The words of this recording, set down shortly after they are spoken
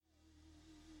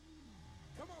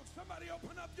Somebody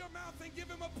open up your mouth and give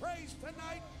him a praise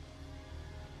tonight.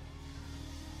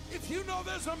 If you know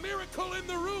there's a miracle in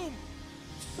the room,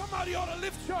 somebody ought to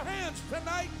lift your hands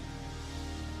tonight.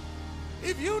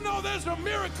 If you know there's a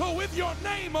miracle with your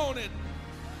name on it,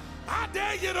 I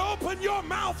dare you to open your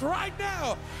mouth right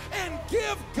now and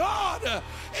give God a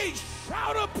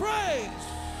shout of praise.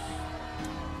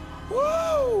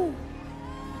 Woo!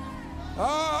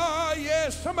 Ah,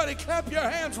 yes. Somebody clap your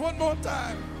hands one more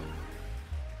time.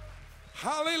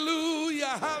 Hallelujah,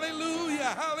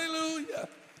 hallelujah, hallelujah.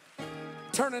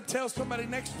 Turn and tell somebody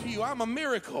next to you, I'm a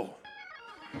miracle.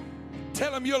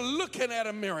 Tell them you're looking at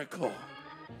a miracle.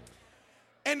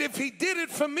 And if he did it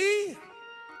for me,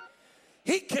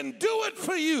 he can do it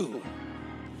for you.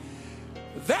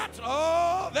 That's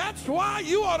why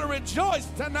you ought to rejoice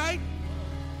tonight.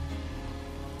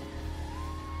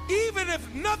 Even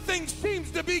if nothing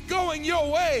seems to be going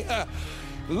your way,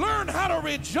 learn how to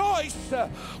rejoice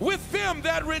with them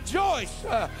that rejoice.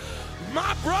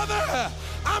 My brother,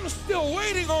 I'm still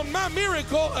waiting on my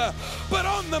miracle, but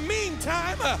on the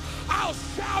meantime, I'll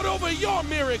shout over your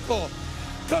miracle,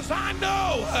 because I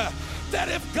know that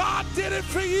if God did it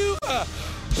for you,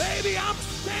 baby, I'm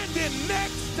standing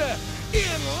next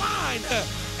in line,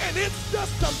 and it's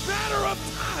just a matter of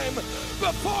time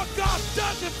before God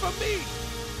does it for me.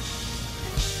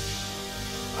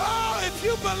 Oh, if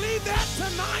you believe that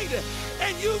tonight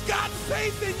and you've got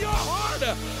faith in your heart,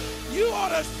 you ought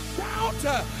to shout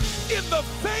in the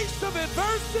face of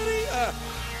adversity,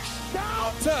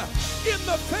 shout in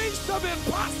the face of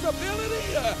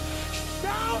impossibility,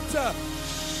 shout.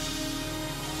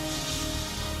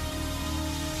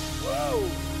 Woo.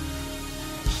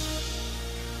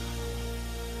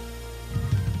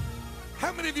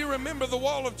 How many of you remember the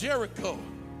wall of Jericho?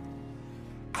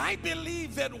 I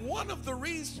believe that one of the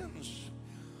reasons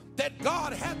that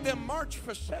God had them march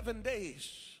for 7 days,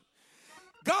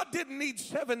 God didn't need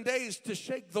 7 days to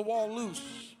shake the wall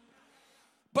loose.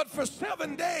 But for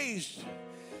 7 days,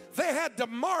 they had to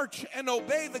march and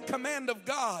obey the command of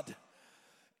God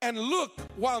and look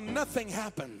while nothing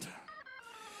happened,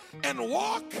 and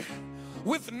walk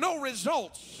with no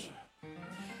results,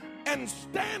 and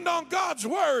stand on God's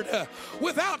word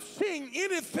without seeing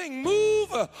anything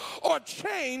move or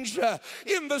change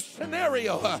in the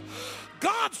scenario.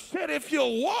 God said, if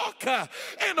you'll walk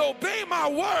and obey my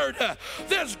word,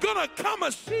 there's gonna come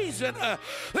a season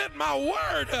that my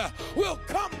word will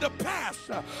come to pass.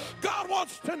 God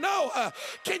wants to know,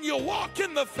 can you walk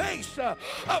in the face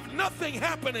of nothing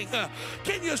happening?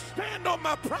 Can you stand on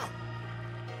my promise?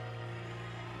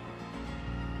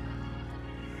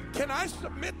 Can I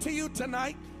submit to you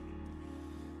tonight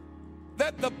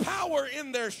that the power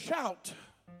in their shout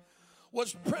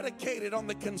was predicated on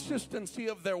the consistency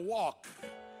of their walk?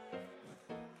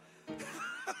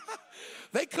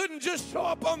 They couldn't just show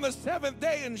up on the 7th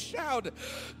day and shout.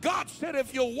 God said,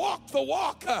 if you'll walk the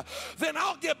walk, then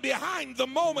I'll get behind the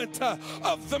moment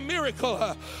of the miracle.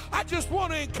 I just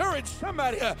want to encourage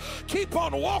somebody, keep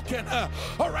on walking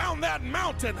around that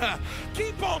mountain.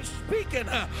 Keep on speaking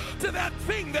to that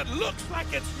thing that looks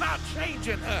like it's not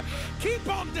changing. Keep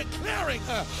on declaring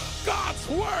God's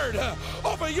word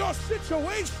over your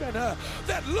situation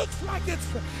that looks like it's,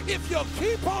 if you'll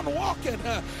keep on walking,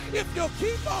 if you'll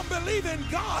keep on believing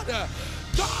God,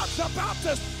 God's about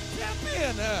to step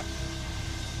in.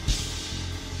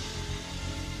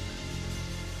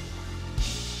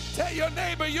 Tell your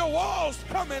neighbor your wall's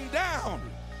coming down.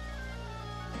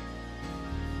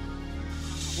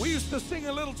 We used to sing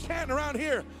a little chant around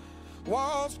here.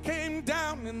 Walls came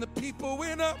down and the people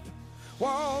went up.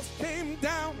 Walls came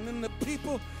down and the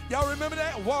people, y'all remember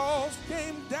that? Walls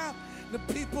came down and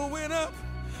the people went up.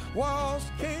 Walls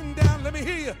came down. Let me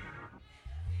hear you.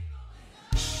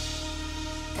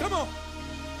 Come on.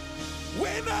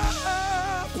 Went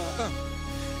up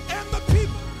and the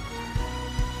people.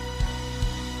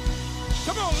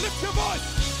 Come on, lift your voice.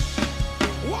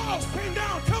 Walls came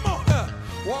down. Come on.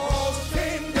 Walls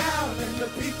came down and the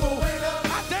people went up.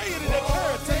 I dare you to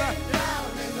declare it tonight.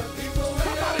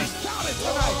 Somebody shout it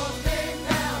tonight. Walls came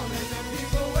down and the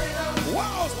people went up.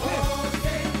 Walls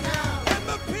came down and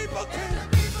the people came.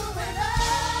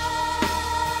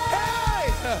 Hey,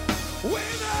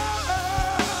 went up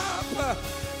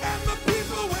and the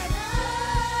people went up.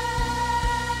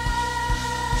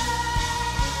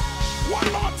 One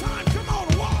more time, come on.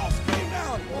 Walls came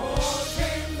down. Walls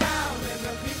came down and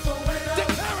the people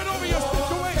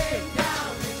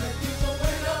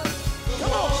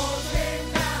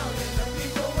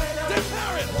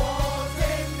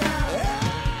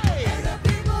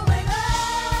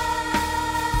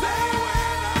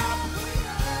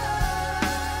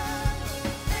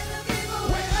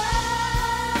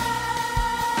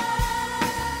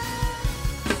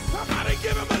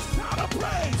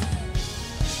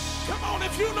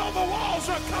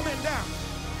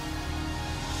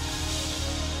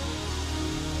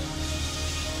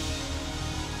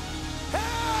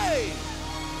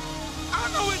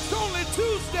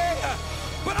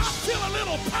But I feel a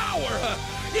little power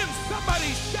in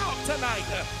somebody's shout tonight.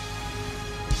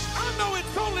 I know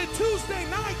it's only Tuesday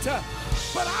night,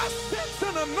 but I sense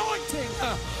an anointing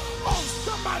on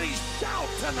somebody's shout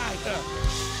tonight.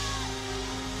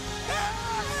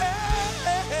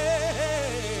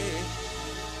 Hey,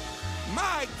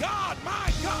 my God,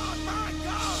 my God, my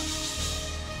God.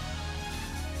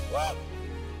 Whoa.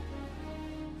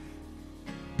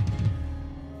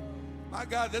 My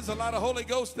God, there's a lot of Holy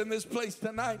Ghost in this place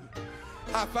tonight.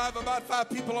 High five about 5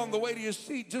 people on the way to your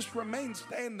seat. Just remain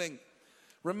standing.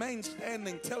 Remain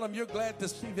standing. Tell them you're glad to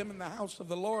see them in the house of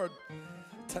the Lord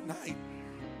tonight.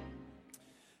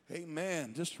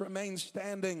 Amen. Just remain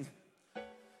standing.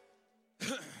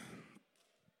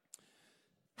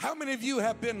 How many of you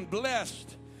have been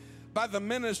blessed by the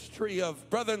ministry of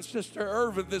Brother and Sister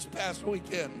Ervin this past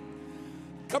weekend?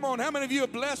 Come on, how many of you are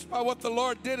blessed by what the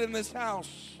Lord did in this house?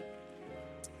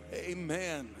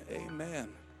 Amen. Amen.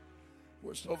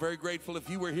 We're so very grateful. If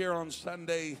you were here on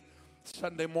Sunday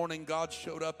morning, God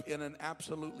showed up in an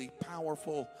absolutely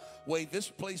powerful way. This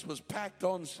place was packed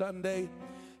on Sunday,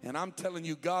 and I'm telling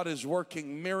you, God is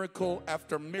working miracle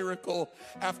after miracle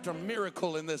after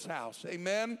miracle in this house.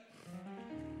 Amen.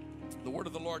 The word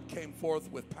of the Lord came forth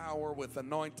with power, with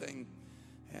anointing,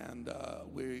 and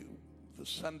the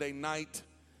Sunday night,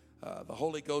 the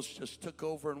Holy Ghost just took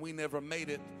over, and we never made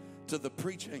it to the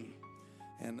preaching.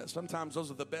 And sometimes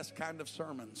those are the best kind of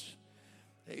sermons.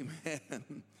 Amen.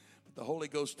 But the Holy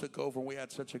Ghost took over, and we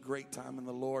had such a great time in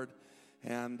the Lord.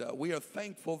 And we are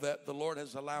thankful that the Lord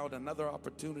has allowed another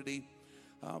opportunity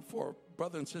for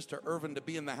Brother and Sister Ervin to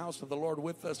be in the house of the Lord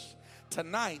with us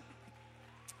tonight.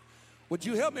 Would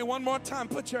you help me one more time?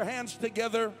 Put your hands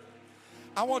together.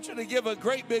 I want you to give a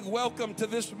great big welcome to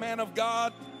this man of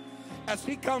God as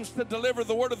he comes to deliver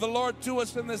the word of the Lord to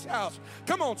us in this house.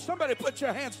 Come on, somebody put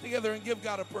your hands together and give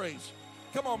God a praise.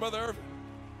 Come on, Brother Ervin.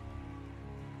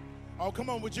 Oh, come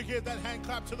on, would you give that hand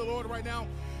clap to the Lord right now?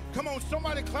 Come on,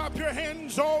 somebody clap your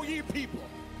hands, all ye people.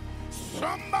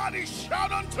 Somebody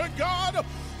shout unto God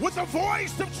with a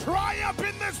voice of triumph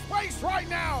in this place right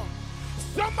now.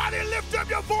 Somebody lift up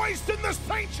your voice in the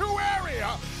sanctuary.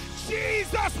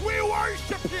 Jesus, we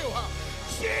worship you.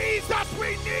 Jesus,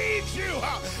 we need you.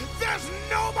 There's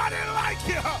nobody like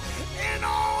you in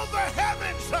all the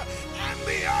heavens and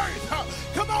the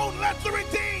earth. Come on, let the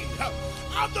redeemed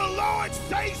of the Lord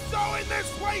say so in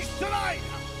this place tonight.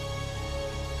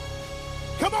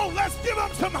 Come on, let's give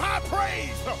him some high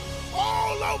praise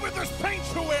all over the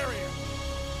sanctuary.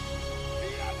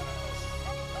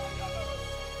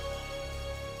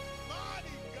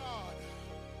 Mighty God.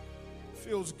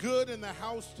 Feels good in the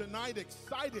house tonight,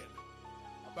 excited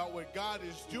about what God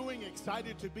is doing,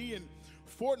 excited to be in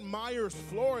Fort Myers,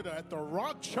 Florida at the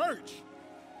Rock Church.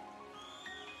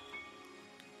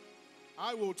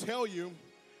 I will tell you,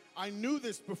 I knew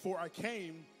this before I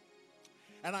came,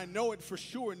 and I know it for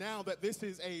sure now that this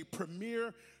is a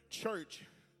premier church.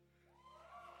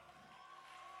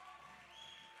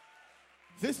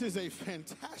 This is a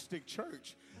fantastic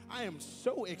church. I am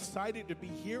so excited to be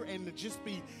here and to just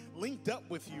be linked up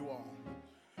with you all.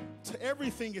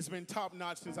 Everything has been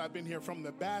top-notch since I've been here, from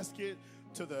the basket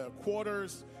to the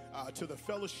quarters, to the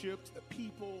fellowship, to the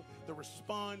people, the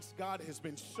response. God has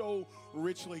been so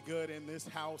richly good in this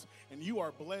house, and you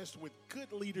are blessed with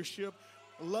good leadership.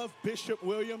 Love Bishop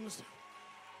Williams.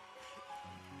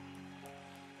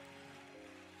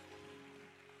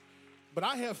 But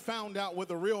I have found out what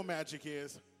the real magic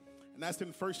is, and that's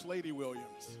in First Lady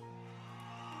Williams.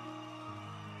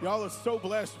 Y'all are so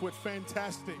blessed with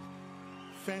fantastic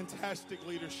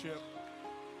leadership.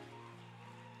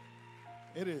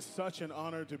 It is such an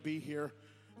honor to be here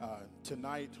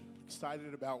tonight.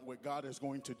 Excited about what God is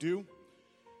going to do.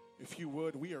 If you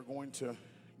would, we are going to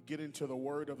get into the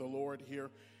word of the Lord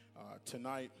here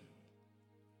tonight.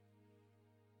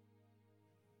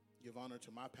 Give honor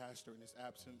to my pastor in his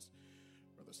absence,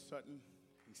 Brother Sutton.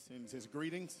 He sends his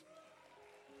greetings.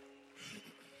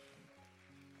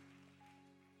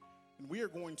 And we are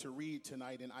going to read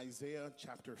tonight in Isaiah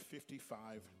chapter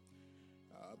 55,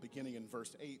 beginning in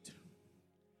verse 8.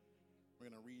 We're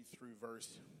going to read through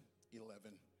verse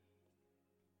 11.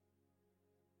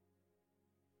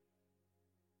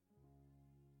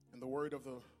 And the word of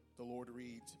the Lord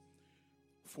reads,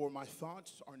 "For my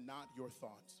thoughts are not your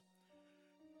thoughts,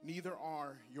 neither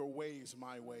are your ways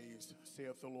my ways,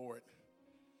 saith the Lord.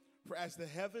 For as the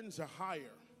heavens are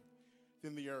higher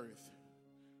than the earth,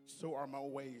 so are my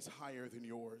ways higher than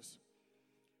yours,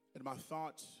 and my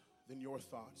thoughts than your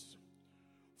thoughts.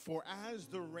 For as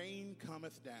the rain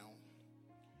cometh down,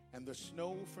 and the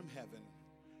snow from heaven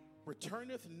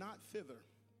returneth not thither,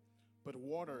 but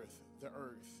watereth the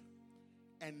earth,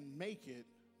 and make it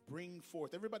bring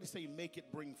forth. Everybody say, make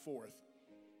it bring forth.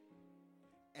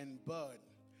 And bud,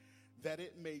 that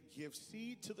it may give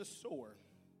seed to the sower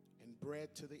and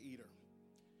bread to the eater.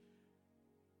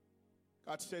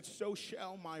 God said, so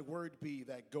shall my word be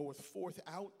that goeth forth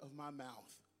out of my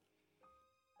mouth.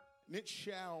 And it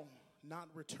shall not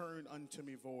return unto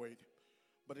me void,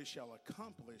 but it shall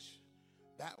accomplish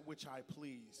that which I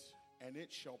please, and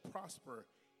it shall prosper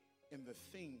in the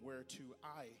thing whereto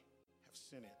I have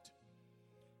sent it.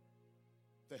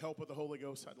 The help of the Holy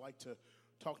Ghost, I'd like to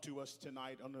talk to us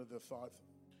tonight under the thought,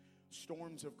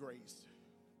 storms of grace.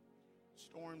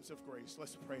 Storms of grace.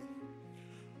 Let's pray.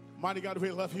 Mighty God,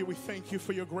 we love you. We thank you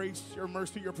for your grace, your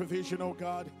mercy, your provision, oh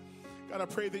God. God, I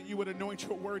pray that you would anoint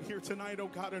your word here tonight, oh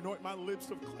God. Anoint my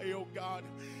lips of clay, oh God.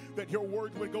 That your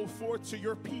word would go forth to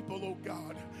your people, oh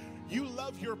God. You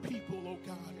love your people, oh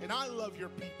God, and I love your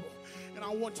people. And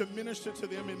I want to minister to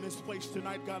them in this place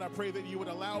tonight, God. I pray that you would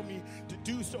allow me to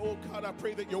do so, oh God. I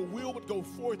pray that your will would go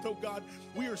forth, oh God.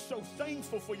 We are so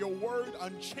thankful for your word,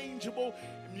 unchangeable,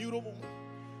 immutable,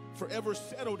 forever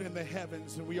settled in the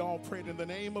heavens. And we all prayed in the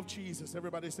name of Jesus.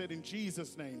 Everybody said in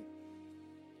Jesus' name,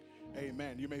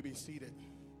 amen. You may be seated.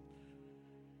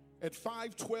 At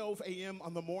 5:12 a.m.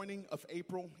 on the morning of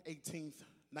April 18th,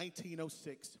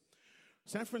 1906,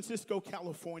 San Francisco,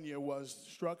 California was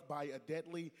struck by a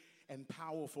deadly and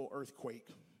powerful earthquake.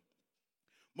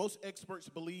 Most experts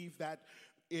believe that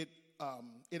it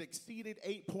exceeded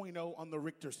 8.0 on the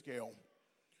Richter scale.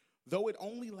 Though it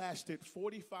only lasted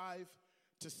 45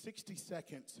 to 60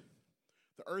 seconds,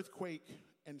 the earthquake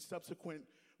and subsequent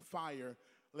fire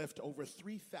left over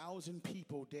 3,000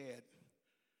 people dead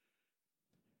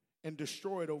and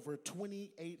destroyed over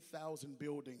 28,000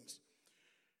 buildings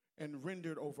and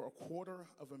rendered over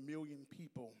 250,000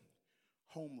 people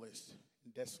homeless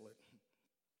and desolate.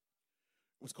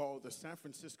 It was called the San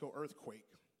Francisco earthquake.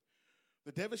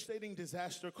 The devastating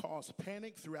disaster caused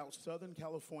panic throughout Southern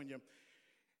California,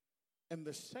 and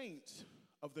the saints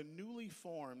of the newly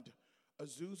formed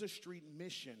Azusa Street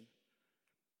Mission,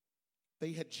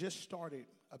 they had just started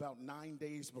about 9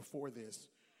 days before this.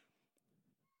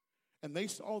 And they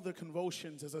saw the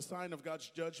convulsions as a sign of God's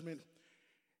judgment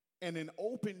and an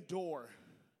open door.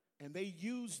 And they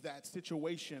used that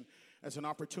situation as an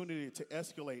opportunity to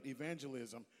escalate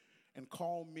evangelism and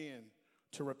call men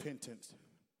to repentance.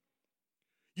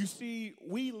 You see,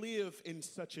 we live in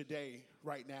such a day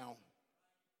right now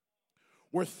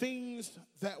where things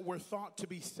that were thought to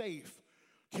be safe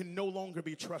can no longer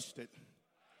be trusted.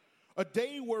 A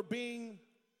day where being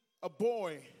a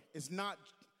boy is not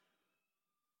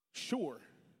sure,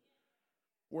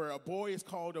 where a boy is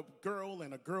called a girl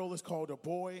and a girl is called a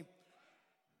boy.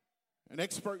 And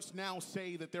experts now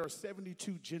say that there are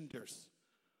 72 genders.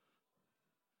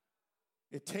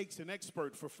 It takes an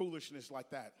expert for foolishness like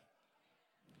that.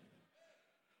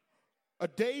 A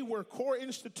day where core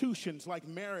institutions like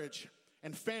marriage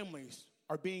and families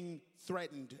are being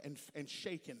threatened and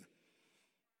shaken.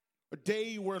 A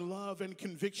day where love and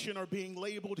conviction are being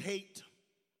labeled hate.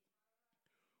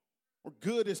 Where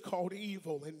good is called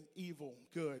evil and evil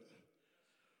good.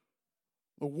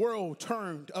 The world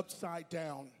turned upside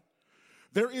down.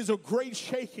 There is a great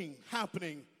shaking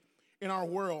happening in our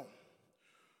world.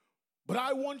 But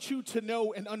I want you to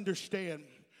know and understand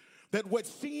that what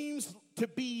seems to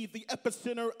be the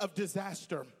epicenter of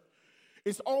disaster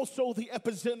is also the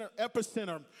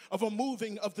epicenter of a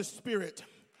moving of the Spirit.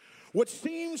 What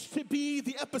seems to be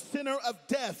the epicenter of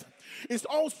death is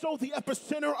also the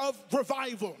epicenter of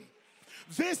revival.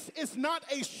 This is not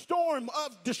a storm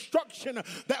of destruction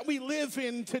that we live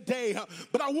in today,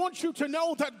 but I want you to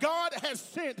know that God has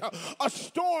sent a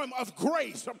storm of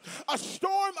grace, a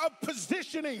storm of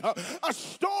positioning, a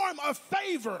storm of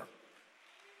favor.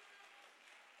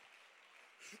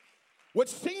 What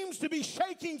seems to be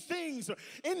shaking things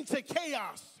into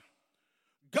chaos,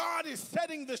 God is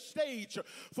setting the stage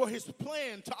for his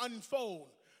plan to unfold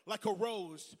like a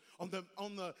rose on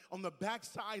the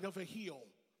backside of a hill.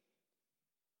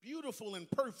 Beautiful and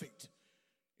perfect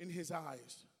in his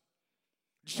eyes.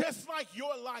 Just like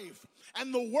your life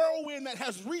and the whirlwind that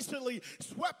has recently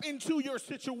swept into your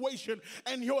situation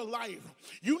and your life,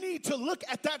 you need to look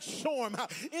at that storm,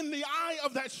 in the eye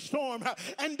of that storm,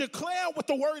 and declare what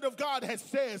the word of God has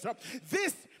says.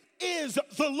 This is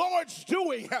the Lord's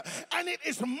doing, and it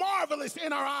is marvelous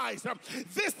in our eyes.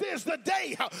 This is the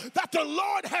day that the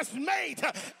Lord has made,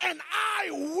 and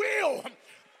I will.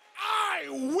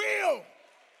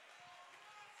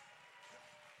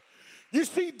 You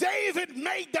see, David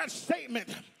made that statement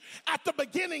at the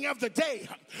beginning of the day,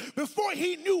 before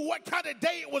he knew what kind of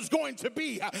day it was going to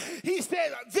be, he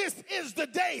said, this is the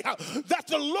day that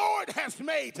the Lord has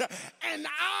made, and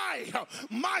I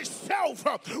myself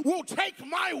will take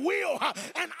my wheel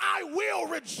and I will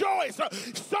rejoice.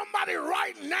 Somebody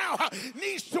right now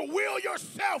needs to wheel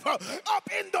yourself up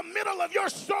in the middle of your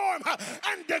storm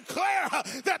and declare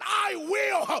that I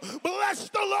will bless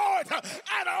the Lord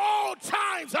at all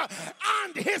times,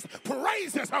 and his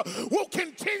praises will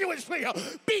continuously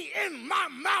be in my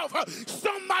mouth.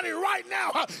 Somebody right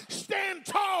now stand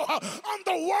tall on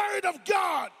the word of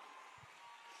God.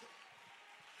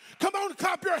 Come on,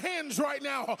 clap your hands right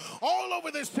now all over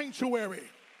this sanctuary.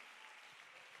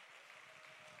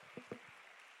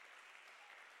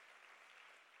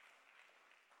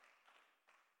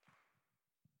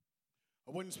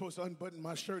 I wasn't supposed to unbutton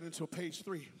my shirt until page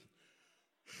 3.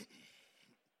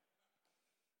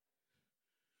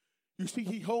 You see,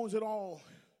 he holds it all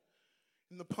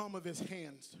in the palm of his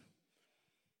hands.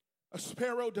 A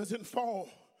sparrow doesn't fall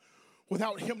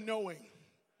without him knowing.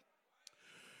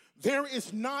 There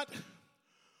is not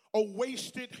a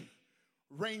wasted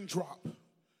raindrop,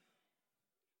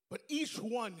 but each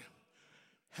one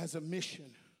has a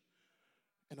mission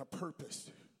and a purpose.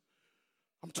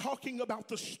 I'm talking about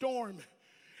the storm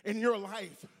in your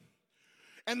life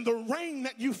and the rain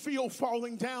that you feel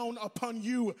falling down upon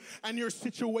you and your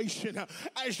situation.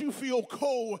 As you feel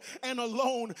cold and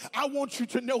alone, I want you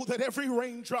to know that every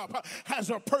raindrop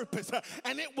has a purpose,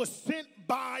 and it was sent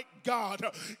by God.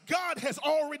 God has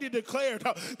already declared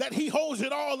that he holds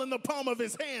it all in the palm of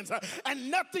his hands,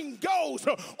 and nothing goes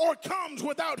or comes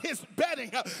without his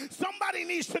bidding. Somebody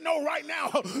needs to know right now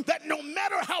that no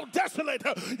matter how desolate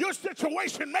your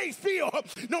situation may feel,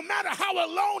 no matter how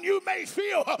alone you may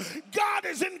feel, God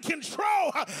is in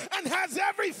control and has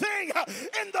everything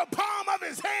in the palm of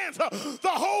his hands. The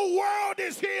whole world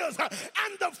is his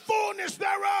and the fullness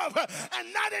thereof, and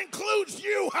that includes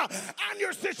you and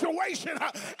your situation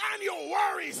and your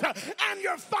worries and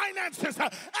your finances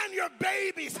and your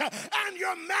babies and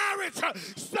your marriage.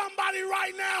 Somebody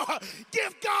right now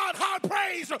give God high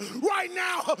praise right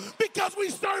now, because we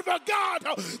serve a God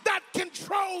that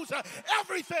controls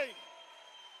everything.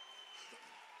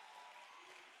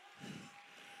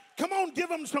 Come on, give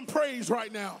him some praise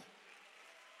right now.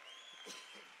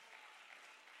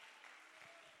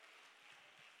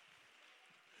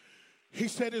 He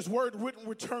said his word wouldn't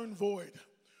return void,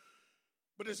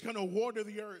 but it's going to water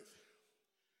the earth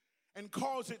and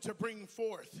cause it to bring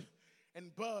forth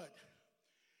and bud,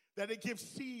 that it gives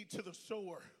seed to the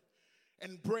sower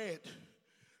and bread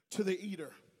to the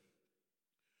eater.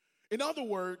 In other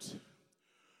words,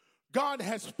 God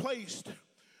has placed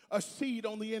a seed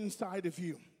on the inside of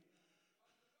you.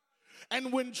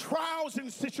 And when trials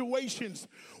and situations,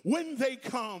 when they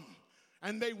come,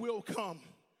 and they will come,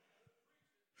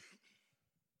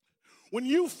 when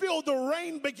you feel the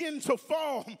rain begin to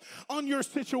fall on your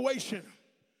situation,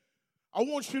 I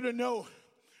want you to know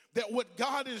that what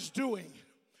God is doing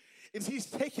is he's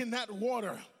taking that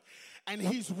water and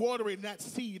he's watering that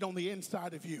seed on the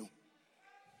inside of you.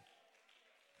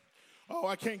 Oh,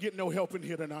 I can't get no help in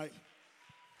here tonight.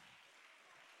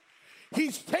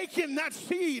 He's taking that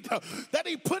seed that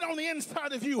he put on the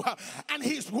inside of you and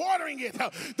he's watering it.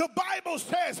 The Bible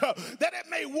says that it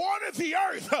may water the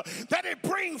earth, that it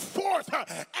bring forth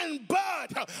and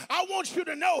bud. I want you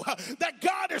to know that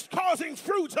God is causing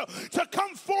fruit to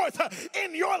come forth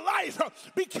in your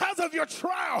life because of your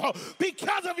trial,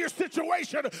 because of your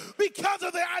situation, because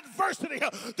of the adversity.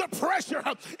 The pressure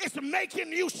is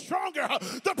making you stronger.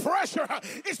 The pressure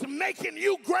is making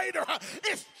you greater.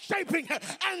 It's shaping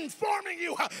and forming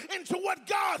you into what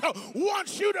God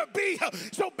wants you to be.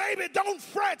 So baby, don't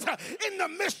fret in the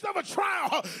midst of a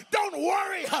trial. Don't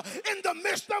worry in the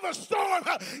midst of a storm.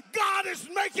 God is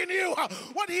making you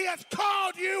what he has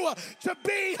called you to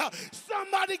be.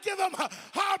 Somebody give him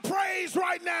high praise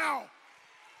right now.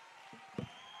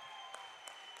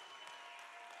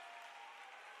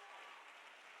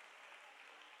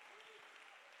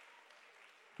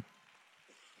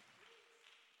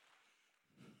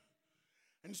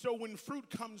 And so when fruit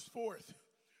comes forth,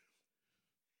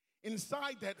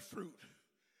 inside that fruit,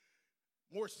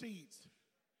 more seeds.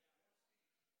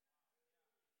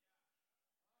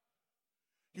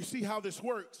 You see how this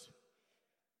works?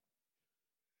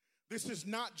 This is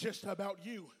not just about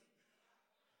you.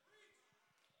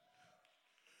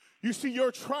 You see,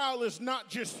 your trial is not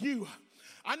just you.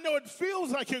 I know it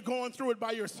feels like you're going through it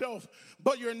by yourself,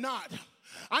 but you're not.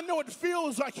 I know it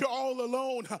feels like you're all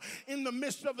alone in the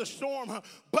midst of the storm,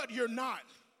 but you're not.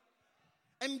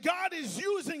 And God is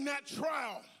using that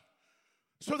trial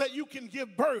so that you can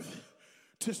give birth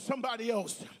to somebody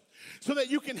else, so that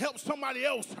you can help somebody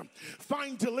else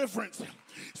find deliverance,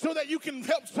 so that you can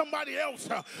help somebody else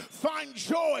find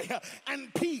joy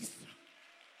and peace.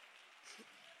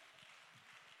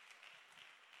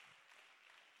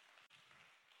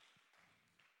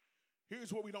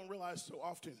 Here's what we don't realize so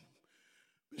often,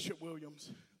 Bishop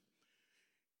Williams,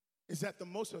 is that the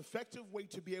most effective way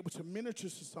to be able to minister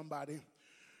to somebody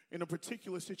in a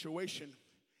particular situation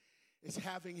is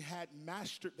having had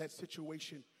mastered that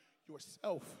situation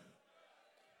yourself.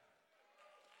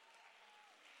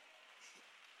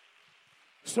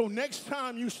 So next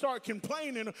time you start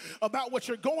complaining about what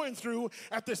you're going through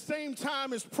at the same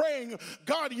time as praying,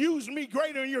 God, use me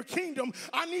greater in your kingdom,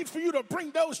 I need for you to bring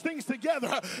those things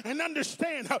together and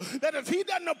understand that if he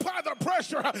doesn't apply the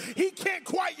pressure, he can't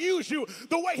quite use you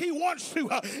the way he wants to.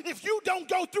 If you don't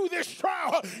go through this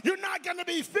trial, you're not going to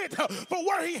be fit for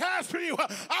where he has for you.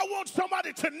 I want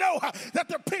somebody to know that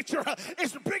the picture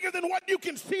is bigger than what you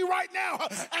can see right now,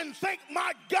 and thank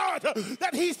my God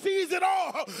that he sees it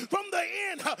all from the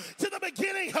end to the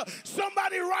beginning.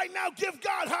 Somebody right now give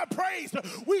God high praise.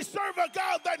 We serve a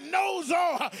God that knows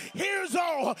all, hears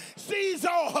all, sees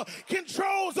all,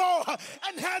 controls all,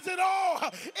 and has it all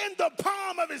in the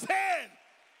palm of his hand.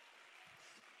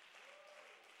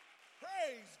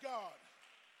 Praise God.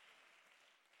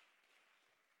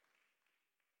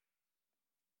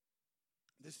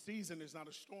 This season is not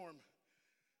a storm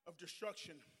of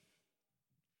destruction,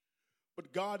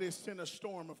 but God has sent a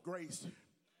storm of grace.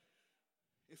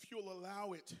 If you'll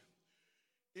allow it,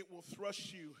 it will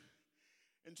thrust you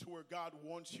into where God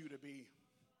wants you to be.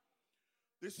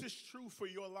 This is true for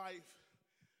your life,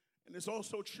 and it's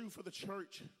also true for the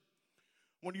church.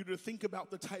 I want you to think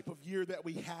about the type of year that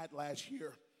we had last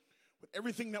year. With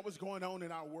everything that was going on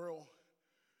in our world,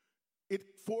 it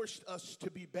forced us to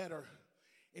be better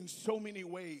in so many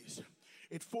ways.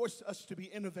 It forced us to be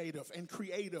innovative and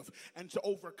creative and to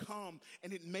overcome,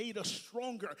 and it made us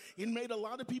stronger. It made a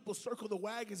lot of people circle the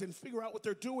wagons and figure out what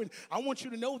they're doing. I want you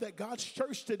to know that God's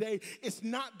church today is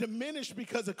not diminished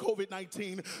because of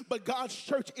COVID-19, but God's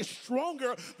church is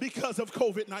stronger because of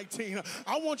COVID-19.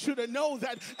 I want you to know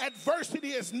that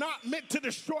adversity is not meant to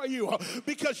destroy you,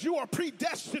 because you are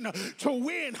predestined to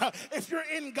win if you're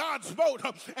in God's boat.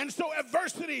 And so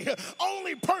adversity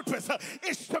only purpose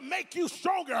is to make you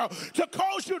stronger, to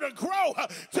cause you to grow,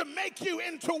 to make you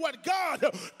into what God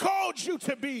called you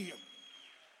to be.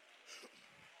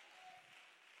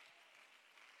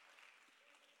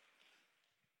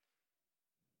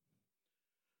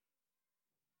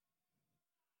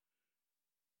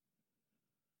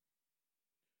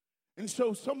 And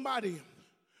so somebody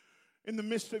in the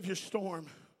midst of your storm,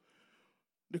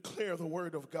 declare the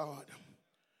word of God.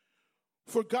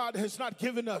 For God has not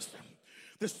given us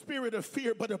the spirit of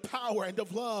fear, but of power and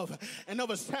of love and of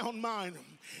a sound mind.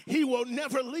 He will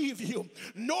never leave you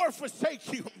nor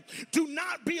forsake you. Do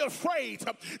not be afraid.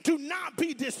 Do not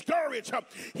be discouraged.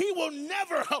 He will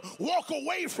never walk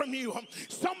away from you.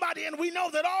 Somebody, and we know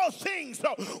that all things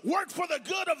work for the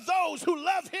good of those who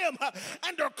love him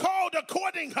and are called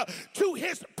according to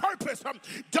his purpose.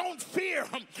 Don't fear,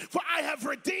 for I have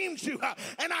redeemed you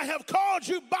and I have called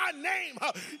you by name.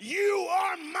 You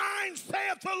are mine,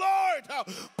 saith the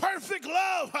Lord. Perfect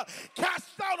love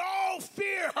casts out all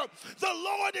fear. The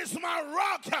Lord is my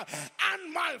rock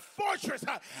and my fortress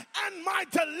and my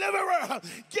deliverer.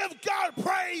 Give God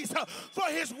praise for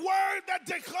his word that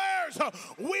declares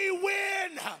we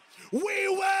win, we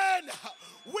win,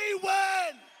 we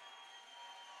win.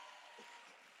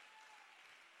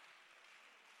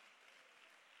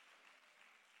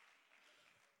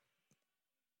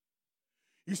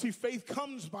 You see, faith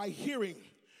comes by hearing,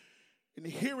 and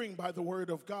hearing by the word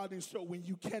of God. And so when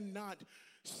you cannot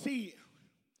see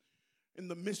in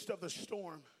the midst of the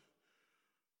storm,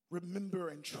 remember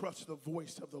and trust the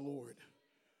voice of the Lord.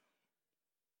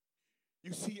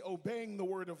 You see, obeying the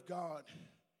word of God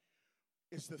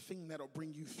is the thing that'll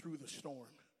bring you through the storm.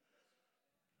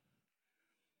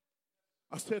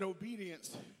 I said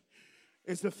obedience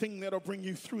is the thing that'll bring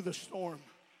you through the storm.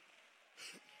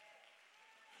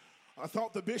 I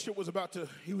thought the bishop was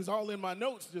he was all in my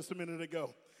notes just a minute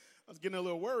ago. I was getting a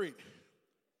little worried.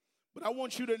 But I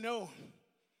want you to know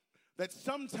that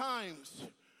sometimes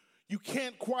you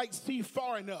can't quite see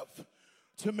far enough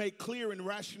to make clear and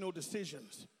rational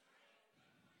decisions.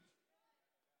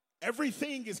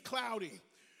 Everything is cloudy.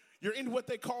 You're in what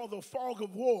they call the fog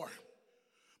of war.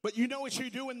 But you know what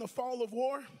you do in the fog of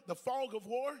war? The fog of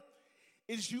war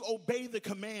is you obey the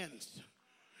commands.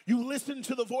 You listen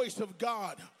to the voice of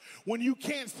God. When you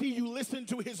can't see, you listen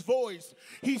to his voice.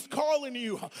 He's calling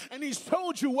you, and he's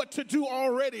told you what to do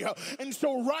already. And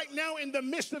so right now, in the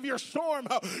midst of your storm,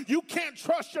 you can't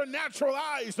trust your natural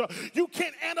eyes. You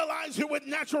can't analyze it with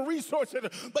natural resources,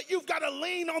 but you've got to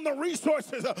lean on the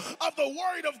resources of the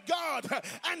word of God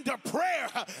and the prayer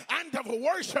and of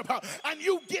worship. And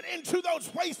you get into those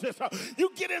places.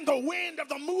 You get in the wind of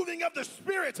the moving of the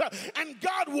Spirit, and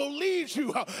God will lead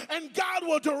you, and God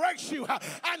will direct you,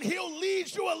 and he'll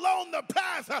lead you along the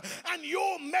path, and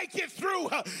you'll make it through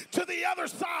to the other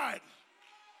side.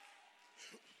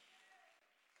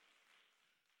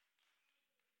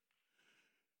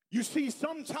 You see,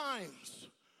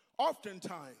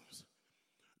 oftentimes,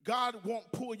 God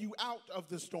won't pull you out of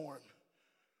the storm.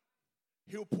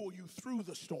 He'll pull you through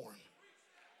the storm.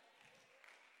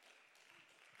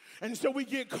 And so we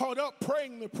get caught up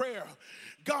praying the prayer.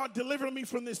 God, deliver me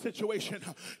from this situation.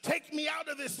 Take me out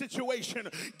of this situation.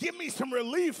 Give me some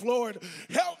relief, Lord.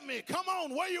 Help me. Come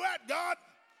on, where you at, God?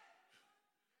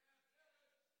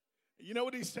 You know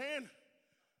what he's saying?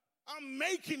 I'm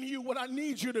making you what I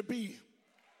need you to be.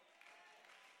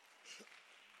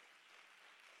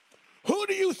 Who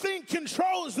do you think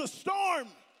controls the storm?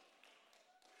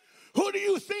 Who do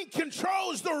you think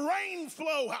controls the rain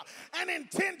flow and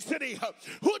intensity?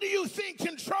 Who do you think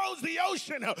controls the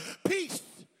ocean? Peace,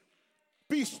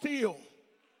 be still.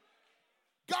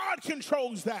 God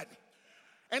controls that.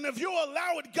 And if you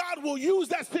allow it, God will use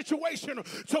that situation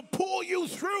to pull you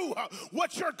through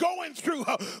what you're going through,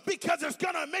 because it's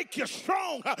going to make you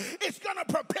strong. It's going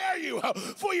to prepare you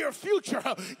for your future.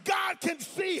 God can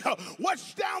see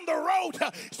what's down the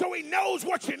road, so he knows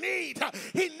what you need.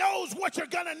 He knows what you're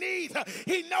going to need.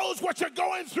 He knows what you're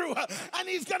going through, and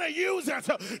he's going to use it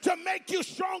to make you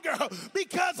stronger,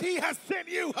 because he has sent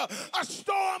you a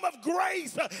storm of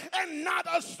grace and not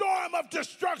a storm of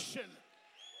destruction.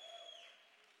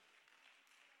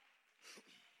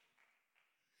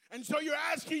 And so you're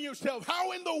asking yourself,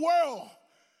 how in the world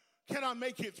can I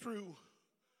make it through?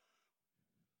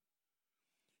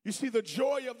 You see, the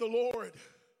joy of the Lord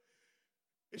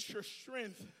is your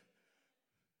strength.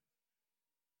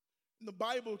 And the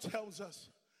Bible tells us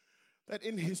that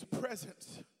in his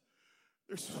presence,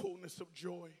 there's fullness of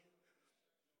joy.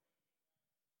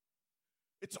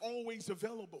 It's always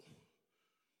available.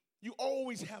 You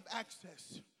always have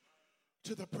access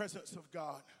to the presence of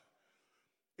God.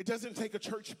 It doesn't take a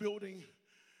church building.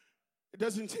 It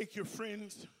doesn't take your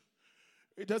friends.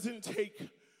 It doesn't take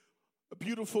a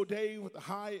beautiful day with a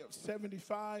high of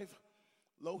 75,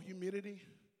 low humidity.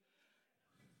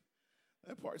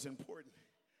 That part's important.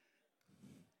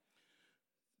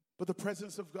 But the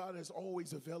presence of God is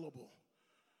always available.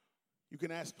 You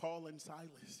can ask Paul and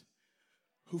Silas,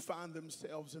 who found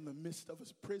themselves in the midst of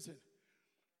his prison.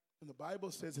 And the Bible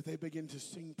says that they begin to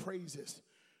sing praises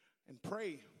and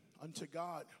pray unto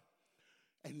God.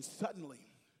 And suddenly,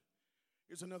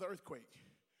 here's another earthquake.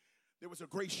 There was a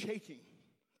great shaking.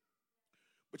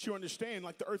 But you understand,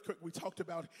 like the earthquake we talked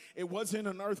about, it wasn't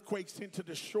an earthquake sent to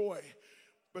destroy,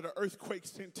 but an earthquake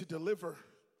sent to deliver.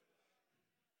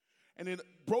 And it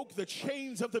broke the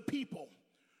chains of the people.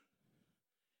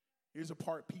 Here's a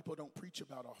part people don't preach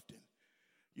about often.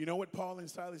 You know what Paul and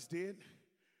Silas did?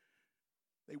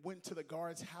 They went to the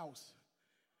guard's house.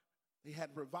 They had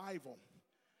revival.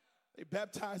 They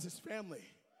baptized his family,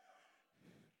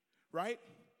 right?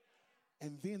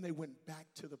 And then they went back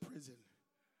to the prison.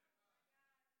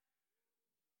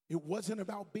 It wasn't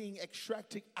about being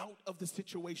extracted out of the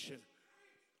situation,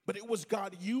 but it was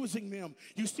God using them.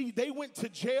 You see, they went to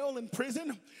jail and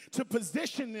prison to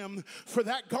position them for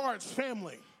that guard's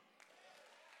family.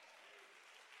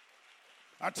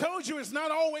 I told you it's not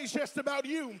always just about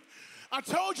you. I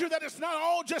told you that it's not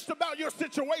all just about your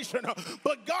situation,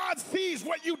 but God sees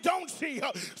what you don't see,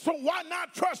 so why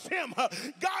not trust him?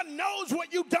 God knows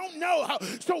what you don't know,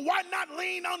 so why not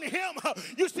lean on him?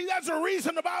 You see, that's the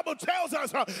reason the Bible tells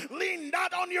us, lean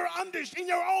not on in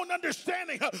your own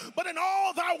understanding, but in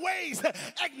all thy ways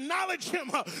acknowledge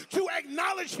him. To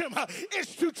acknowledge him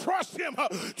is to trust him.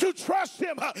 To trust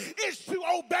him is to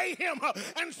obey him.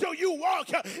 And so you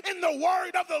walk in the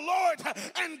word of the Lord,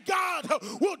 and God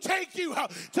will take you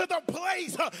to the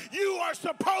place you are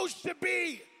supposed to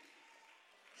be.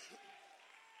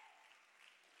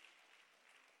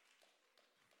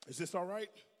 Is this all right?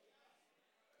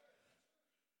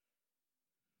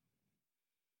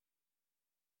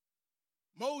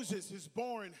 Moses is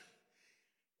born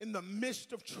in the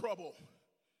midst of trouble,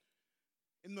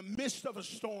 in the midst of a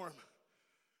storm.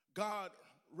 God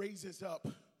raises up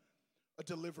a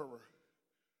deliverer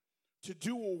to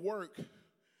do a work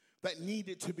that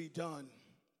needed to be done.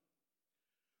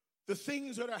 The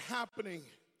things that are happening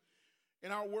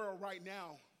in our world right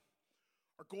now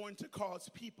are going to cause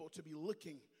people to be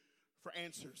looking for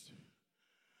answers.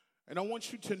 And I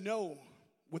want you to know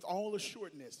with all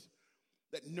assuredness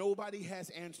that nobody has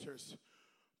answers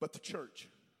but the church.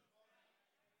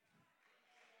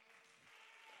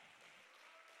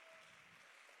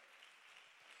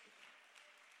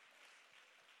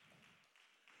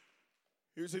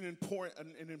 Here's an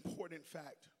important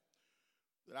fact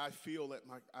that I feel that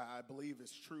I believe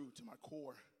is true to my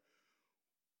core.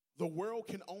 The world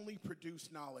can only produce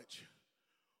knowledge.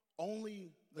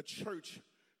 Only the church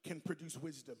can produce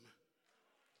wisdom.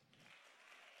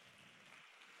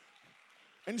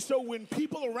 And so when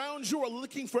people around you are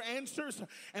looking for answers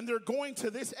and they're going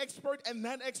to this expert and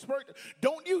that expert,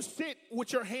 don't you sit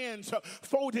with your hands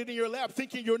folded in your lap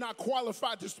thinking you're not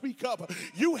qualified to speak up.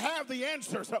 You have the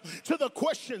answers to the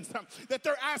questions that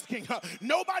they're asking.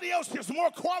 Nobody else is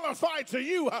more qualified to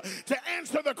you to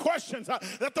answer the questions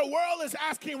that the world is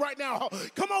asking right now.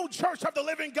 Come on, Church of the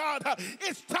Living God.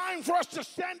 It's time for us to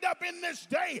stand up in this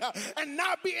day and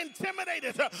not be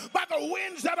intimidated by the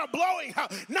winds that are blowing,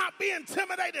 not be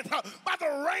intimidated by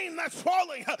the rain that's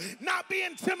falling, not be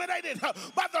intimidated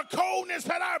by the coldness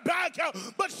at our back,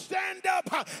 but stand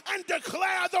up and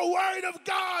declare the word of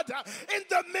God in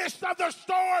the midst of the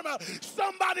storm.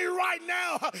 Somebody right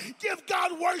now, give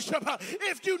God worship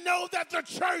if you know that the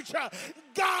church,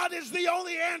 God is the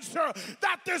only answer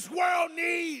that this world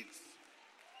needs.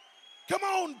 Come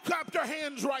on, clap your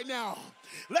hands right now.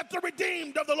 Let the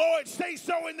redeemed of the Lord say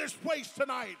so in this place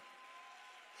tonight.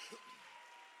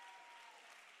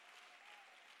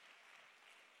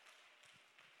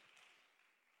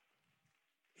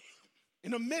 In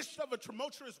the midst of a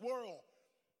tumultuous world,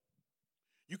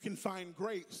 you can find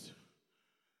grace.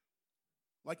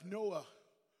 Like Noah,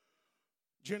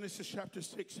 Genesis chapter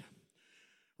 6,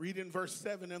 read in verse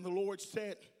 7, and the Lord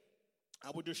said,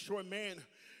 I will destroy man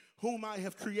whom I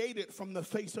have created from the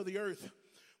face of the earth,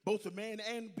 both the man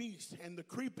and beast, and the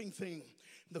creeping thing,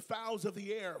 the fowls of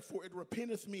the air, for it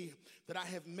repenteth me that I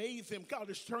have made them. God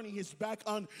is turning his back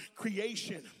on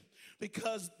creation,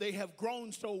 because they have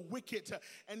grown so wicked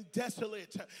and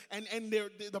desolate. And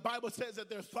the Bible says that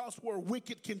their thoughts were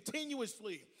wicked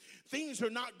continuously. Things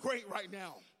are not great right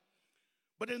now.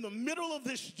 But in the middle of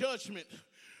this judgment,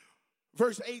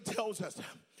 verse 8 tells us,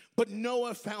 but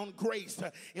Noah found grace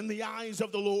in the eyes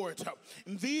of the Lord.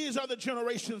 And these are the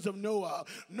generations of Noah.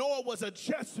 Noah was a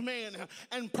just man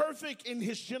and perfect in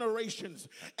his generations.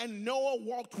 And Noah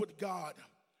walked with God.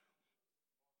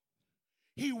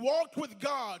 He walked with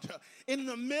God in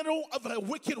the middle of a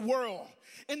wicked world,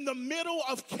 in the middle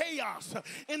of chaos,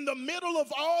 in the middle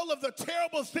of all of the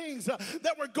terrible things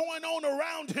that were going on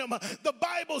around him. The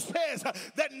Bible says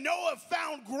that Noah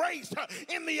found grace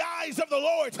in the eyes of the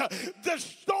Lord. The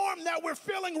storm that we're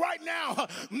feeling right now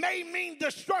may mean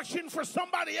destruction for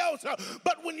somebody else,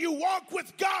 but when you walk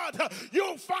with God,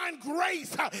 you'll find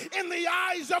grace in the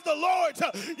eyes of the Lord.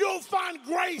 You'll find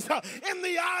grace in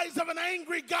the eyes of an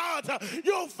angry God.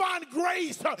 You'll find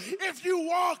grace if you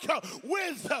walk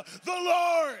with the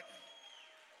Lord.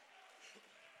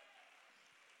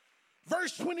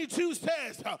 Verse 22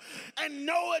 says, and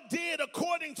Noah did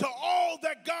according to all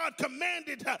that God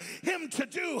commanded him to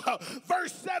do.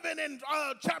 Verse 7 in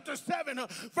chapter 7,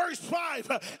 verse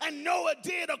 5, and Noah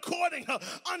did according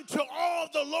unto all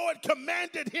the Lord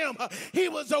commanded him. He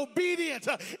was obedient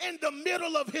in the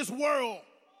middle of his world.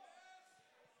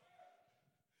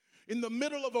 In the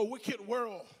middle of a wicked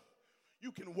world,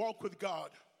 you can walk with God.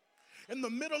 In the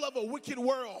middle of a wicked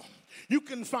world, you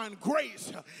can find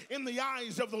grace in the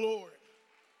eyes of the Lord.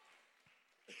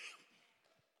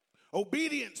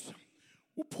 Obedience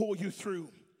will pull you through.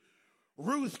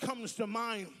 Ruth comes to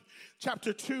mind.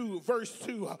 Chapter 2, verse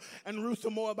 2, and Ruth the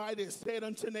Moabitess said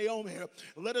unto Naomi,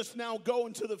 let us now go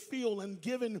into the field and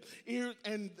give an ear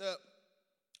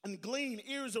and glean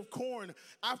ears of corn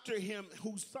after him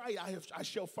whose sight I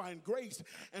shall find grace.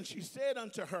 And she said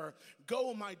unto her,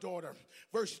 go, my daughter.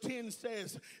 Verse 10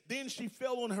 says, then she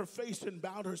fell on her face and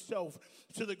bowed herself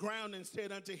to the ground and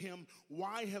said unto him,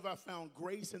 why have I found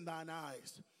grace in thine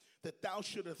eyes, that thou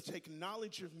shouldest take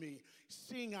knowledge of me,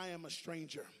 seeing I am a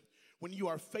stranger? When you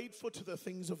are faithful to the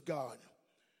things of God,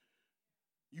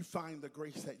 you find the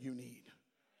grace that you need.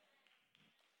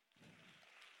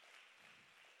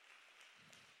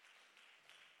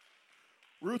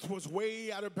 Ruth was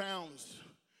way out of bounds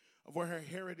of where her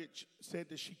heritage said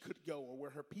that she could go, or where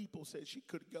her people said she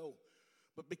could go.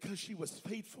 But because she was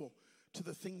faithful to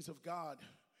the things of God,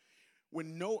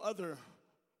 when no other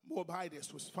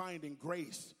Moabitess was finding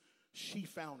grace, she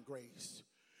found grace.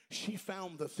 She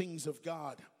found the things of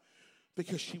God.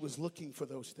 because she was looking for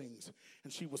those things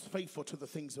and she was faithful to the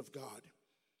things of God.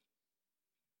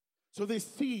 So this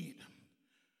seed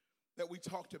that we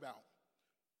talked about,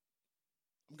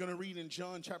 I'm going to read in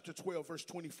John chapter 12, verse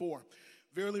 24.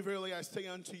 Verily, verily, I say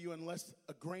unto you, unless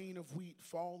a grain of wheat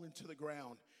fall into the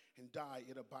ground and die,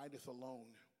 it abideth alone.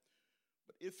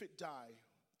 But if it die,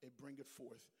 it bringeth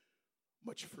forth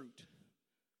much fruit.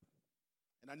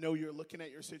 And I know you're looking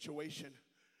at your situation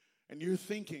and you're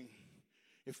thinking,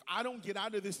 if I don't get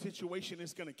out of this situation,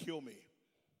 it's going to kill me.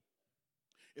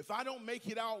 If I don't make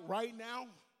it out right now,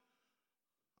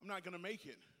 I'm not going to make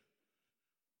it.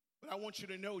 But I want you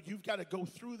to know you've got to go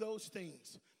through those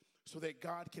things so that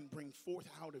God can bring forth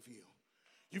out of you.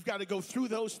 You've got to go through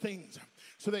those things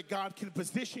so that God can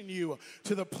position you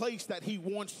to the place that he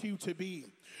wants you to be.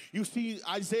 You see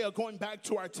Isaiah, going back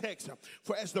to our text,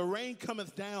 for as the rain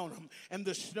cometh down and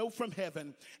the snow from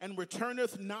heaven and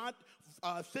returneth not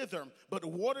thither, but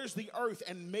waters the earth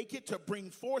and make it to bring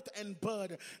forth and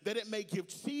bud, that it may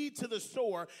give seed to the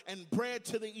sower and bread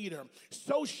to the eater.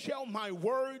 So shall my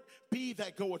word be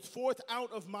that goeth forth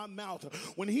out of my mouth.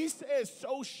 When he says,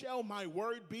 so shall my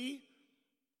word be,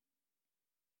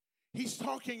 he's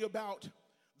talking about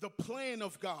the plan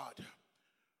of God,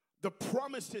 the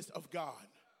promises of God.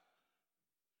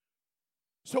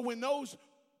 So when those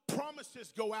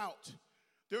promises go out,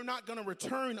 they're not going to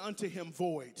return unto him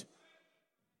void,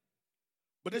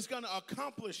 but it's going to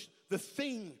accomplish the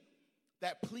thing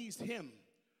that pleased him,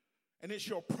 and it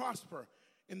shall prosper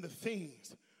in the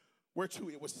things whereto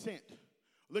it was sent.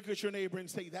 Look at your neighbor and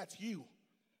say, that's you.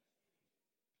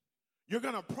 You're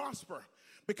going to prosper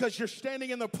because you're standing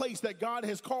in the place that God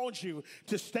has called you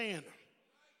to stand,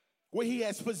 where he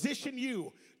has positioned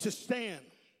you to stand.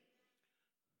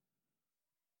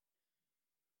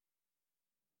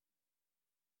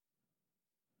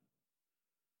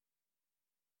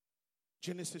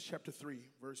 Genesis chapter 3,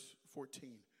 verse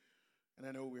 14. And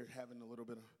I know we're having a little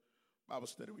bit of Bible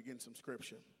study. We're getting some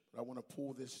scripture. But I want to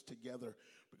pull this together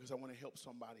because I want to help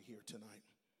somebody here tonight.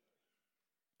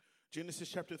 Genesis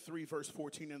chapter 3, verse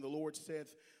 14. And the Lord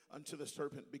saith unto the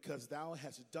serpent, because thou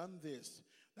hast done this,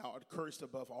 thou art cursed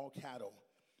above all cattle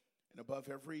and above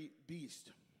every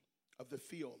beast of the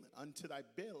field. And unto thy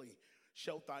belly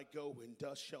shalt thou go, and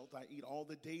dust shalt thou eat all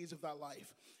the days of thy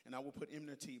life. And I will put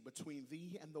enmity between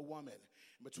thee and the woman,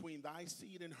 and between thy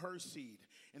seed and her seed.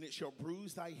 And it shall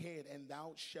bruise thy head, and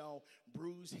thou shalt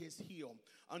bruise his heel.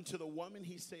 Unto the woman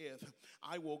he saith,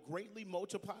 I will greatly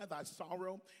multiply thy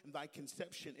sorrow and thy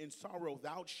conception. In sorrow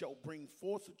thou shalt bring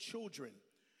forth children,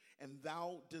 and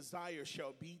thou desire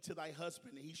shall be to thy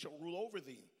husband, and he shall rule over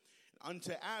thee.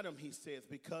 Unto Adam he saith,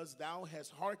 because thou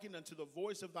hast hearkened unto the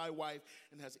voice of thy wife,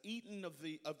 and hast eaten of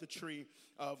the tree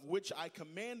of which I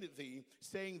commanded thee,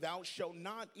 saying, thou shalt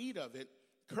not eat of it.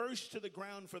 Cursed to the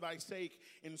ground for thy sake,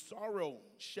 in sorrow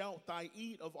shalt thou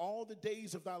eat of all the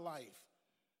days of thy life.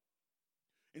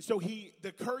 And so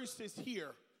the curse is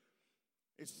here.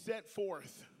 It's set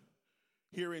forth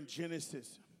here in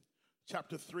Genesis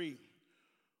chapter 3.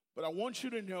 But I want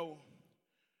you to know,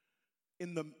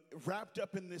 wrapped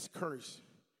up in this curse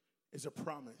is a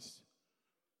promise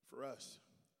for us.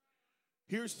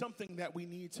 Here's something that we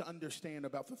need to understand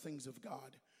about the things of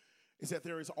God, is that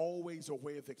there is always a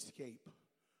way of escape.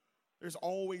 There's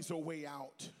always a way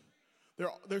out.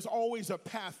 There's always a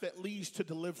path that leads to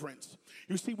deliverance.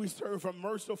 You see, we serve a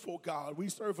merciful God. We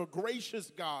serve a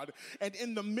gracious God. And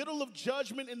in the middle of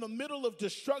judgment, in the middle of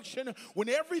destruction, when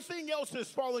everything else is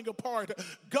falling apart,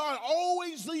 God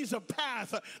always leaves a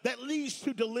path that leads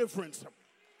to deliverance.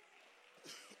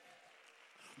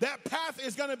 That path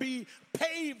is going to be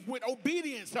paved with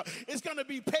obedience. It's going to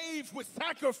be paved with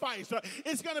sacrifice.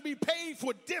 It's going to be paved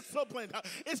with discipline.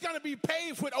 It's going to be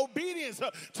paved with obedience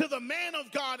to the man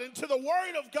of God and to the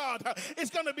word of God.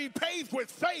 It's going to be paved with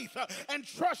faith and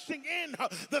trusting in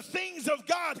the things of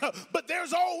God. But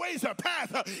there's always a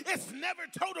path. It's never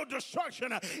total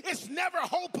destruction. It's never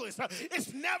hopeless.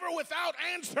 It's never without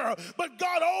answer. But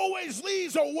God always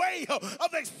leaves a way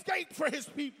of escape for his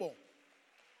people.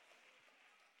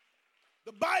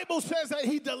 The Bible says that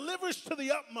he delivers to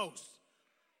the utmost.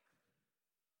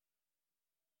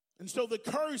 And so the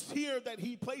curse here that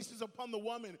he places upon the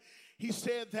woman, he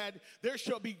said that there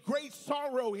shall be great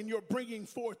sorrow in your bringing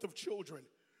forth of children.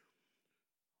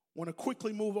 I want to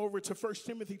quickly move over to 1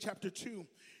 Timothy chapter 2,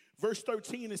 verse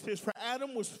 13. It says, for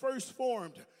Adam was first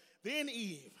formed, then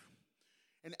Eve.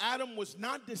 And Adam was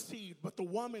not deceived, but the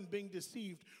woman being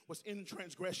deceived was in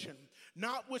transgression.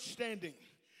 Notwithstanding,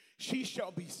 she shall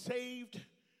be saved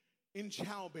in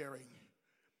childbearing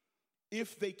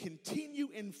if they continue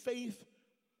in faith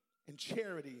and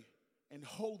charity and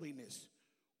holiness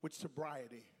with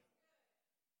sobriety.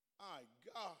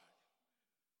 God.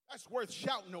 That's worth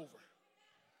shouting over.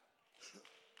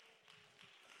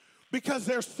 Because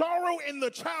there's sorrow in the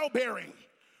childbearing,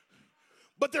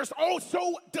 but there's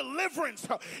also deliverance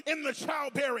in the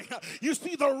childbearing. You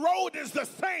see, the road is the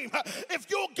same. If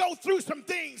you'll go through some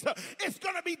things, it's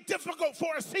going to be difficult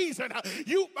for a season.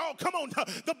 Come on.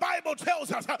 The Bible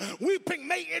tells us weeping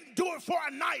may endure for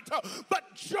a night,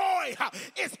 but joy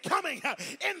is coming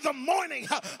in the morning.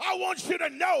 I want you to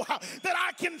know that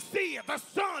I can see the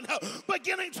sun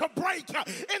beginning to break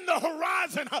in the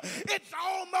horizon. It's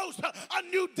almost a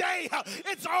new day.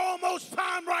 It's almost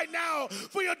time right now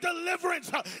for your deliverance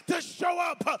to show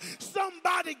up.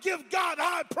 Somebody give God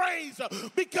high praise,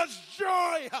 because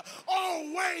joy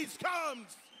always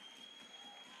comes.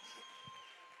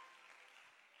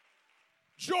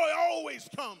 Joy always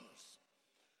comes.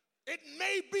 It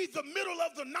may be the middle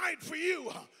of the night for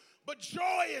you, but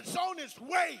joy is on its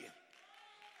way.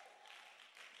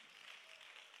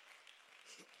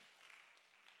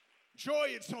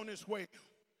 Joy is on its way.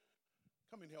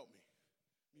 Come and help me.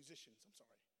 Musicians, I'm sorry.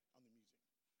 I'm the music.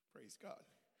 Praise God.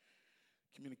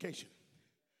 Communication.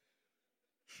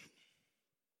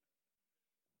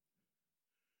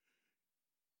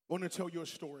 I want to tell you a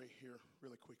story here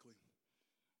really quickly.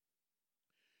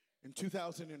 In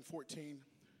 2014,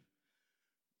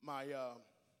 my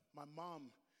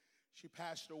mom, she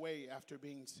passed away after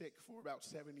being sick for about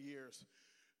 7 years,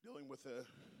 dealing with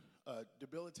a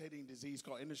debilitating disease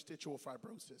called interstitial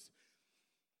fibrosis.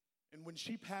 And when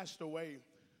she passed away,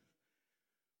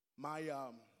 my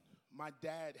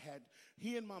dad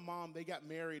he and my mom, they got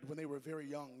married when they were very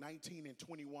young, 19 and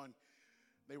 21.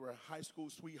 They were high school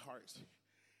sweethearts.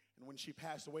 And when she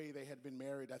passed away, they had been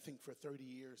married, I think, for 30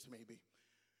 years maybe.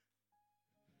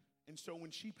 And so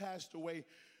when she passed away,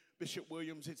 Bishop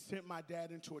Williams, it sent my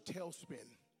dad into a tailspin.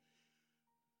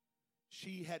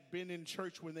 She had been in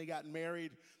church when they got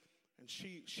married, and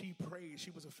she prayed.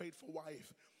 She was a faithful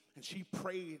wife, and she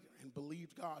prayed and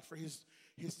believed God for his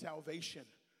salvation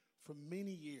for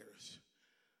many years.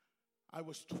 I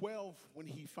was 12 when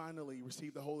he finally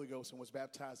received the Holy Ghost and was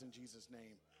baptized in Jesus'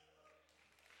 name.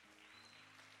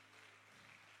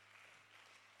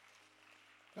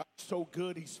 God's so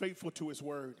good. He's faithful to his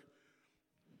word.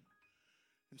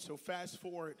 And so fast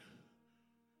forward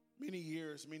many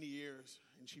years,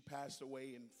 and she passed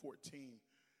away in 14.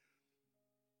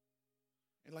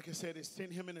 And like I said, it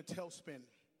sent him in a tailspin.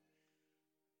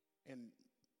 And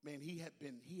man, he had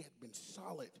been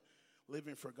solid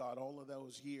living for God all of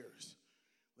those years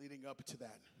leading up to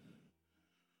that.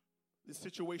 This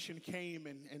situation came,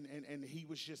 and he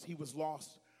was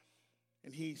lost.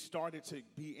 And he started to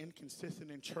be inconsistent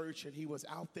in church, and he was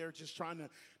out there just trying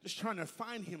to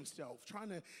find himself, trying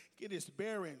to get his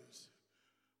bearings.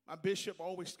 My bishop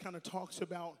always kind of talks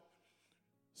about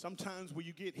sometimes when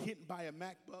you get hit by a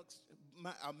Max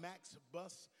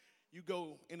bus, you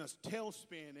go in a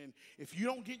tailspin, and if you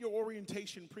don't get your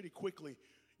orientation pretty quickly,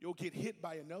 you'll get hit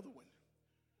by another one.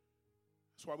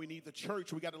 That's why we need the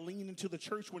church. We got to lean into the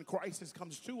church when crisis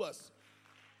comes to us,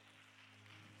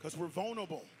 because we're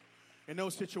vulnerable in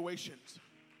those situations.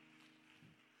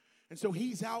 And so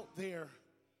he's out there,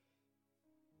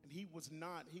 and he was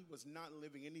not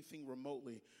living anything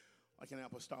remotely like an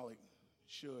apostolic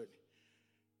should.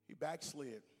 He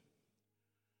backslid.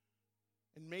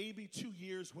 And maybe 2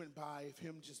 years went by of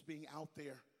him just being out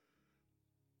there.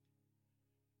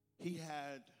 He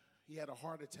had a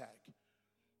heart attack.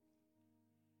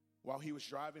 While he was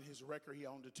driving his wrecker, he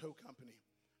owned a tow company.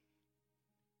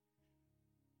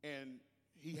 And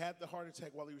he had the heart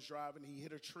attack while he was driving. He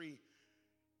hit a tree,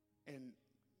 and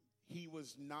he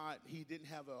didn't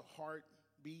have a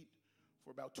heartbeat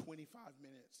for about 25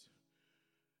 minutes.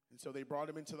 And so they brought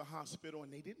him into the hospital,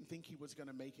 and they didn't think he was going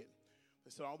to make it.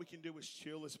 They said, all we can do is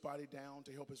chill his body down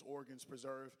to help his organs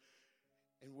preserve,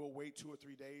 and we'll wait 2 or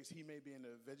 3 days. He may be in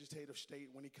a vegetative state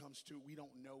when he comes to. We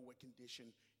don't know what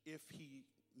condition, if he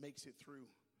makes it through.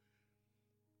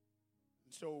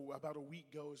 And so about a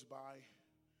week goes by,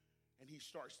 and he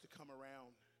starts to come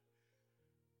around,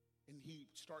 and he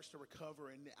starts to recover.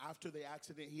 And after the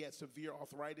accident, he had severe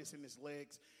arthritis in his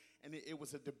legs, and it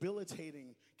was a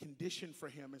debilitating condition for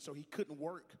him, and so he couldn't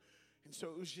work. And so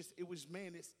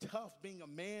it's tough being a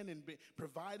man and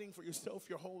providing for yourself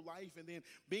your whole life, and then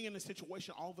being in a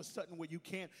situation all of a sudden where you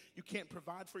can't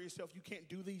provide for yourself, you can't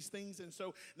do these things, and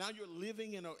so now you're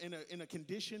living in a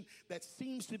condition that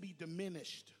seems to be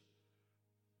diminished.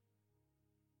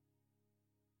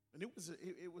 And it was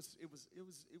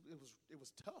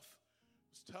tough.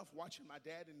 It was tough watching my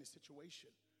dad in this situation.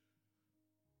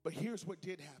 But here's what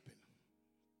did happen: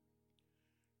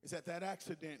 is that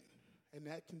accident and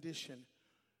that condition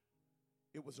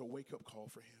it was a wake-up call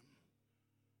for him.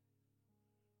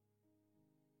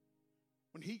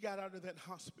 When he got out of that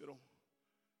hospital,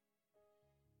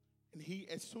 and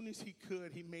as soon as he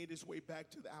could, he made his way back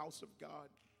to the house of God.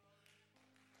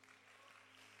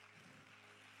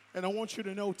 And I want you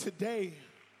to know today,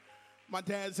 my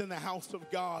dad's in the house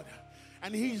of God,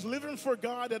 and he's living for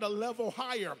God at a level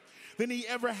higher than he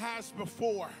ever has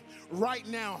before. Right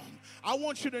now, I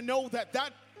want you to know that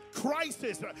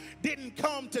crisis didn't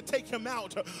come to take him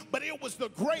out, but it was the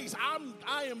grace.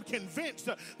 I am convinced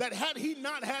that had he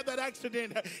not had that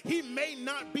accident, he may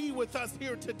not be with us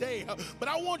here today. But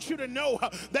I want you to know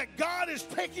that God is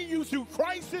taking you through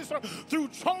crisis, through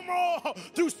turmoil,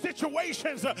 through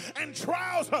situations and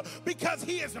trials, because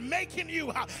he is making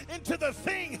you into the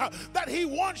thing that he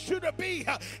wants you to be.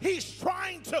 He's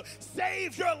trying to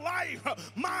save your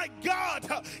life. My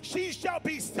God, she shall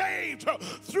be saved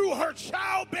through her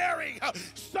childbearing.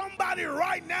 Somebody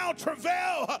right now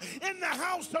travail in the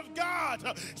house of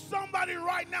God. Somebody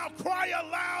right now cry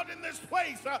aloud in this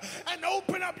place and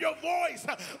open up your voice,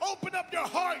 open up your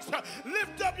hearts,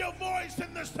 lift up your voice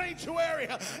in the sanctuary,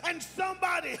 and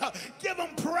somebody give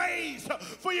them praise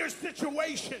for your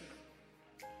situation.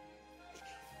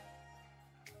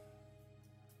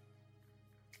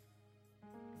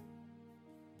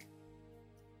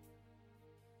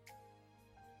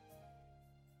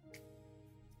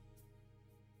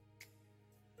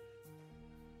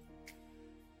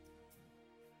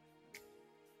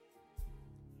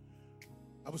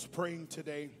 I was praying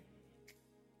today,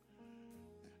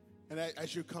 and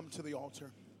as you come to the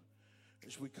altar,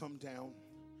 as we come down,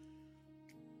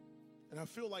 and I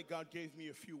feel like God gave me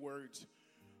a few words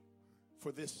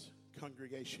for this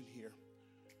congregation here.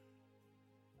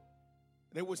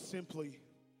 And it was simply,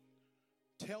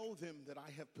 tell them that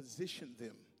I have positioned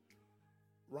them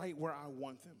right where I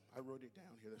want them. I wrote it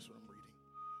down here, that's what I'm reading.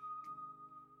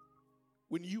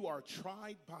 When you are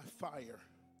tried by fire,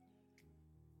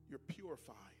 you're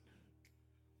purified.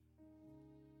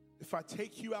 If I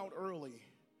take you out early,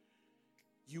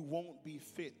 you won't be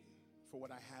fit for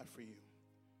what I have for you.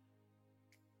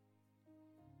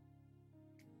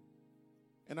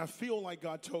 And I feel like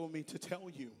God told me to tell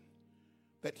you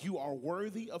that you are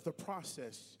worthy of the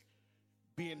process,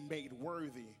 being made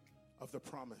worthy of the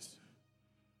promise.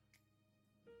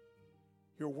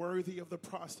 You're worthy of the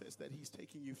process that he's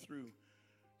taking you through.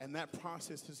 And that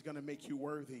process is going to make you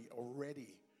worthy or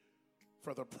ready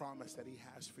for the promise that he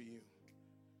has for you.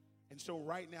 And so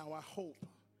right now, I hope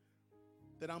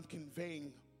that I'm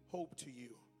conveying hope to you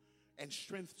and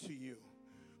strength to you,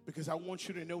 because I want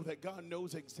you to know that God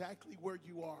knows exactly where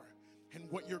you are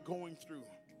and what you're going through.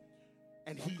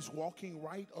 And he's walking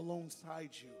right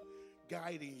alongside you,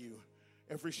 guiding you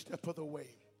every step of the way.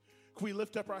 Can we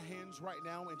lift up our hands right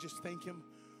now and just thank him?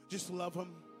 Just love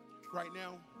him right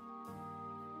now.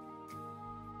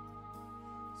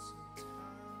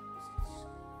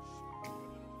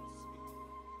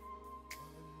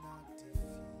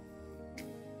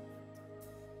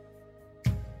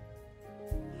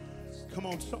 Come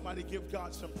on, somebody give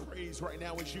God some praise right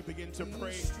now as you begin to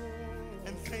pray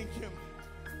and thank him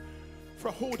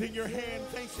for holding your hand.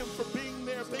 Thank him for being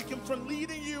there. Thank him for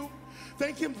leading you.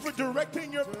 Thank him for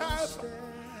directing your path.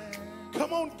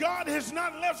 Come on, God has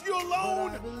not left you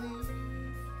alone,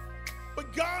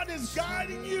 but God is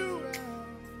guiding you.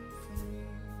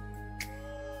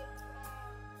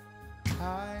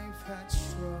 I've had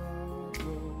struggles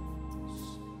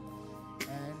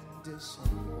and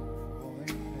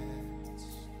disappointments.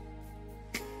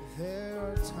 There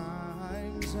are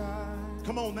times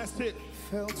Come on, that's it.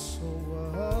 Felt so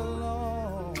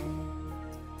alone.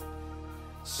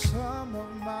 Some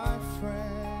of my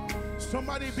friends,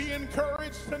 somebody be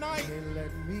encouraged tonight. they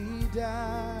let me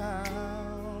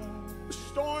down. The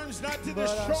storm's not to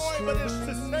destroy, but it's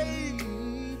to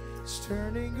save. It's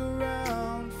turning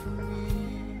around for me,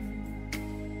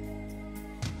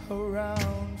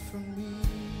 around for me,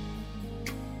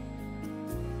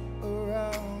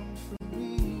 around for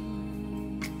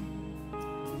me,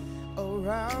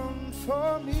 around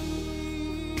for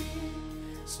me.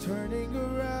 It's turning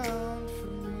around for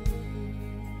me,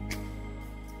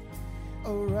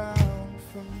 around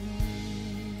for me,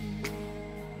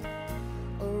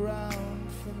 around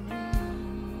for me,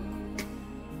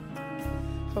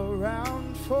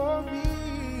 around for me.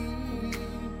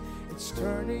 It's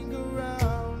turning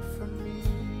around for me,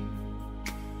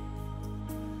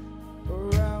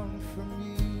 around for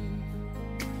me,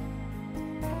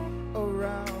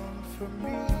 around for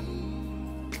me,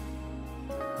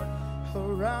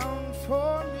 around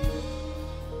for me.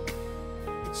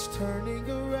 It's turning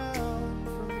around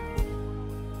for me.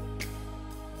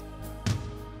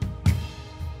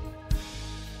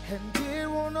 And it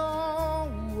won't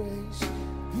always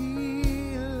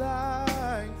be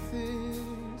like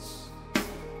this.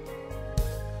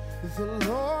 The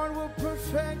Lord will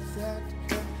perfect that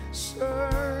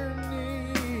concerning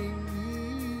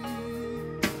me.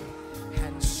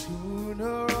 And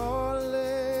sooner or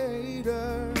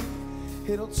later,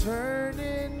 it'll turn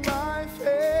in my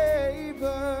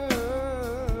favor.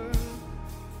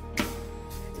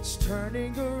 It's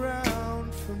turning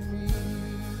around for me.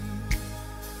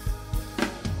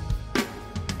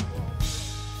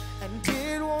 And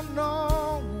it won't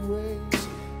always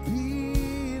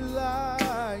be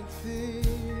like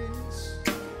this.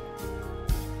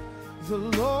 The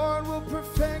Lord will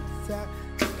perfect that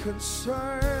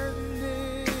concerning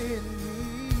me.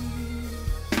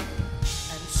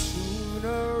 And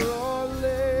sooner or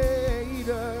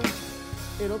later,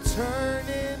 it'll turn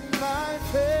in my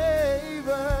favor.